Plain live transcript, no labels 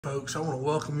folks. I want to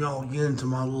welcome y'all again to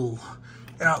my little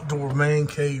outdoor man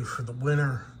cave for the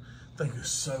winter. I think it's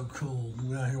so cool.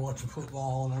 We're out here watching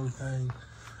football and everything.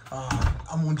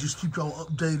 I'm going to just keep y'all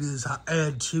updated as I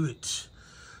add to it.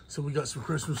 So we got some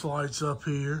Christmas lights up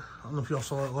here. I don't know if y'all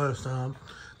saw that last time.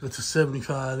 That's a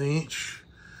 75-inch.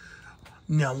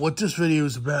 Now, what this video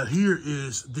is about here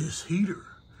is this heater.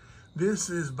 This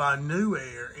is by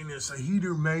Newair, and it's a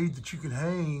heater made that you can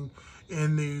hang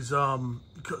in these,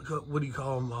 what do you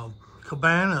call them,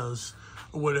 cabanas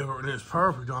or whatever, and it's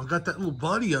perfect. I got that little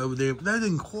buddy over there, but that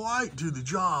didn't quite do the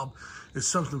job as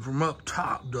something from up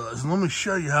top does. And let me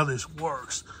show you how this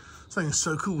works. This thing is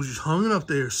so cool. It's just hung it up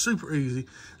there, super easy.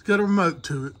 It's got a remote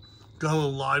to it. Got a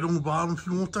little light on the bottom if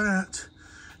you want that.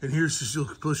 And here's just, you'll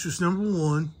push this number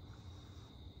 1,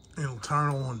 and it'll turn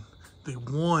on the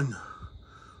 1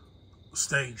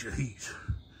 stage of heat.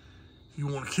 You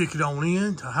want to kick it on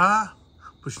in to high,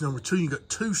 push number 2, you got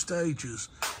 2 stages.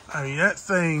 I mean, that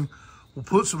thing will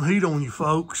put some heat on you,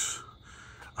 folks.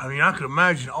 I mean, I could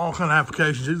imagine all kind of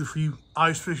applications, either for you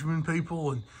ice fishermen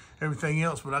people and everything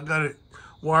else, but I got it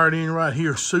wired in right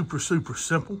here, super, super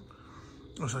simple.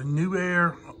 It's a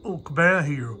Newair little cabana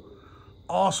here.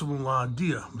 Awesome little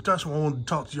idea, but that's what I wanted to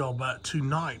talk to y'all about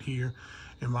tonight here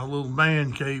in my little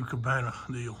man cave cabana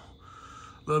deal.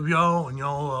 Love y'all, and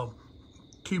y'all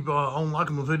keep on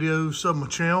liking my videos, sub my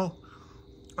channel.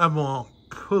 I'm going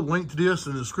to put a link to this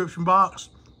in the description box.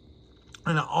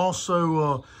 And I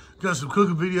also got some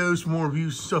cooking videos, more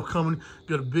reviews and stuff coming.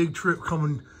 Got a big trip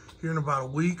coming here in about a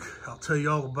week. I'll tell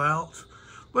you all about.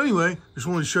 But anyway, just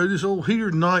wanted to show you this old heater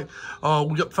tonight.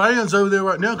 We got fans over there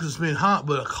right now because it's been hot,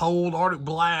 but a cold Arctic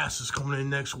blast is coming in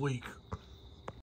next week.